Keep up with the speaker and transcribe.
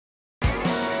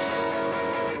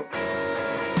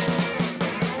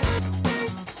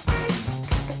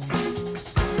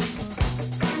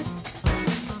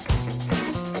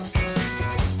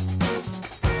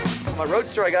My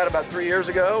Roadster I got about 3 years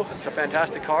ago. It's a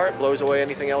fantastic car. It blows away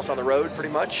anything else on the road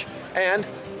pretty much. And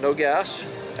no gas.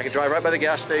 I can drive right by the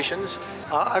gas stations.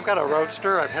 I've got a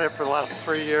Roadster. I've had it for the last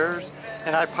 3 years,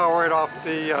 and I power it off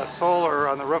the solar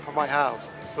on the roof of my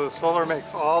house. So the solar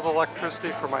makes all the electricity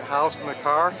for my house and the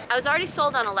car. I was already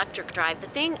sold on electric drive. The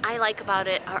thing I like about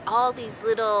it are all these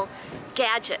little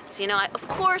gadgets. You know, of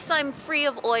course I'm free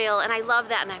of oil and I love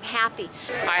that and I'm happy.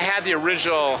 I had the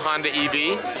original Honda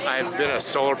EV. I've been a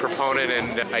solar proponent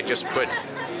and I just put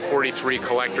 43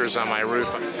 collectors on my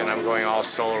roof and I'm going all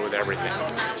solar with everything.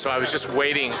 So I was just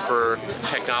waiting for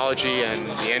technology and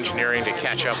the engineering to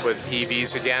catch up with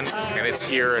EVs again, and it's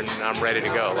here and I'm ready to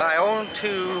go. I own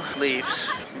 2 Leafs.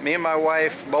 Me and my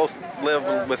wife both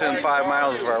live within 5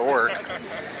 miles of our work,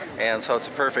 and so it's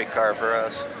a perfect car for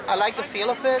us. I like the feel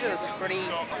of it.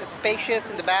 It's spacious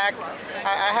in the back.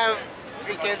 I have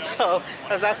 3 kids, so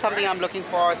that's something I'm looking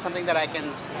for. It's something that I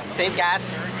can save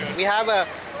gas. We have a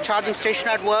charging station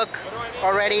at work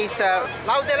already, so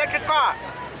love the electric car.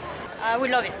 We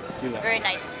love it. Very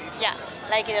nice. Yeah,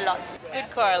 like it a lot. Good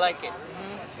car, I like it.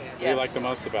 What do you like the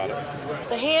most about it?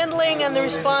 The handling and the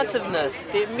responsiveness,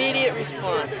 the immediate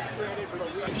response.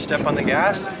 Step on the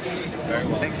gas,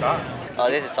 takes off. Oh,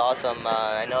 this is awesome.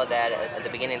 I know that at the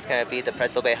beginning it's going to be the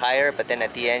price will be higher, but then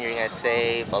at the end you're going to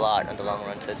save a lot in the long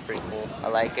run, so it's pretty cool. I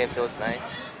like it, feels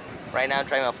nice. Right now I'm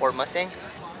driving a Ford Mustang.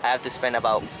 I have to spend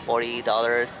about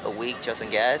 $40 a week just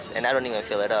on gas, and I don't even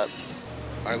fill it up.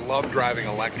 I love driving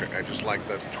electric. I just like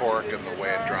the torque and the way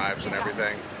it drives and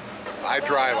everything. I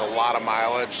drive a lot of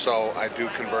mileage, so I do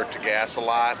convert to gas a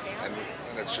lot, and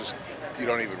it's just, you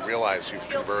don't even realize you've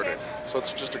converted. So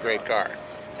it's just a great car.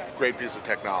 Great piece of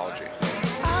technology.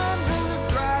 I'm gonna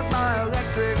drive my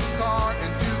electric car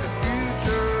into the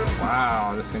future.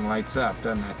 Wow, this thing lights up,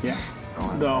 doesn't it? Yeah.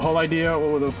 The whole idea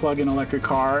with a plug-in electric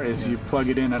car is you plug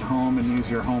it in at home and use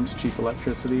your home's cheap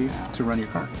electricity to run your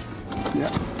car.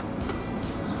 Yeah.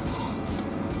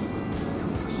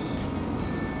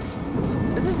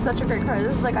 This is such a great car.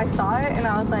 This is like, I saw it and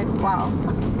I was like, wow.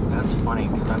 That's funny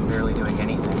because I'm barely doing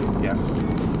anything. Yes.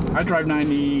 I drive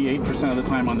 98% of the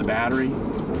time on the battery.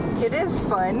 It is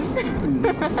fun.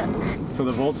 So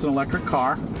the Volt's an electric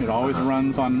car. It always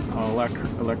runs on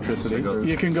electricity.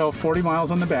 You can go 40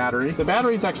 miles on the battery. The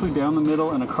battery's actually down the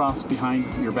middle and across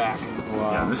behind your back.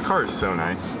 Wow. Yeah, this car is so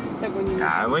nice.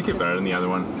 Yeah, I like it better than the other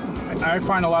one. I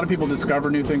find a lot of people discover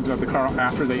new things about the car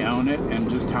after they own it, and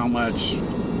just how much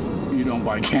you don't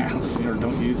buy gas or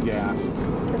don't use gas.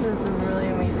 This is a really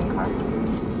amazing car.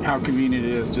 How convenient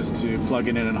it is just to plug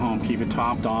it in at home, keep it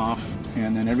topped off,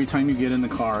 and then every time you get in the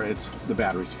car, the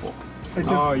battery's full.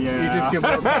 Oh yeah. You just give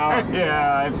more power.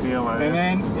 Yeah, I feel it. And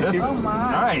then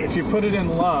if you put it in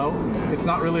low, it's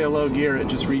not really a low gear. It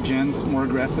just regens more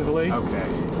aggressively. Okay.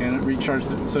 And it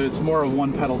recharges it, so it's more of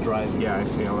one pedal drive. Yeah, I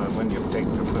feel it when you take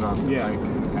the foot off the bike.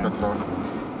 That's all.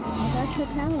 That's the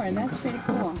power. That's pretty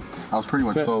cool. I was pretty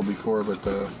much sold before, but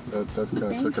that kind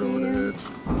of took it over the edge.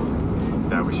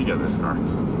 Yeah, we should get this car.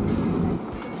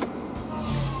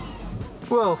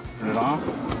 Well, turn it off.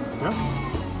 Yep.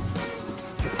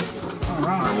 All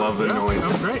right. I love the noise.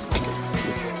 Oh, great.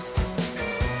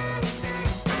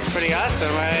 It's pretty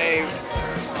awesome.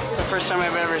 It's the first time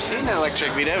I've ever seen an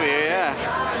electric VW, yeah.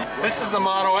 This is the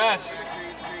Model S.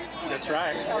 That's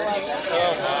right.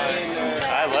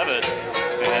 I love it,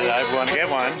 and I want to get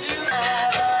one.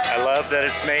 I love that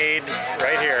it's made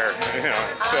right here,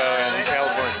 so in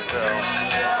California, so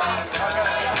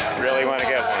really want to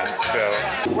get one,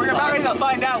 so. We're about ready to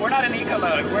find out. We're not in eco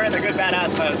mode. We're in the good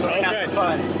badass mode, so we're gonna have some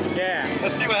fun. Yeah.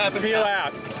 Let's see what happens. Peel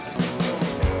out.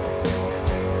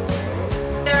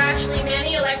 There are actually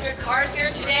many electric cars here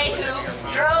today who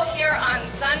drove here on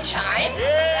sunshine.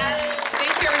 Yeah.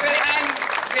 Thank you, everybody. I'm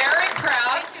very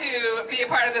proud to be a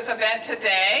part of this event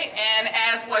today, and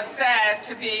as was said,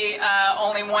 to be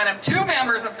only one of 2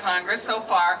 members of Congress so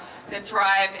far that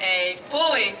drive a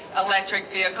fully electric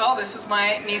vehicle. This is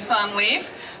my Nissan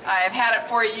Leaf. I've had it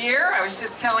for a year. I was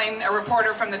just telling a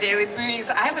reporter from the Daily Breeze,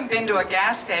 I haven't been to a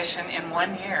gas station in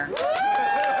 1 year.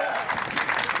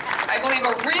 I believe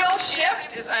a real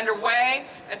shift is underway,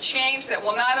 a change that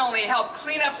will not only help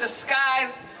clean up the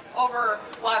skies over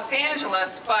Los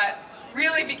Angeles, but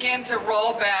really begin to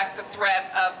roll back the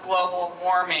threat of global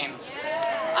warming.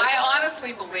 I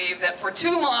honestly believe that for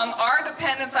too long, our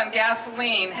dependence on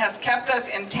gasoline has kept us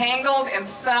entangled in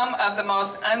some of the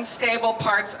most unstable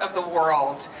parts of the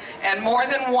world. And more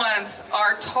than once,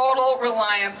 our total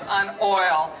reliance on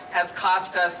oil has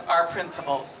cost us our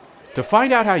principles. To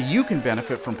find out how you can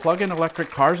benefit from plug-in electric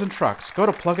cars and trucks, go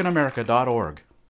to pluginamerica.org.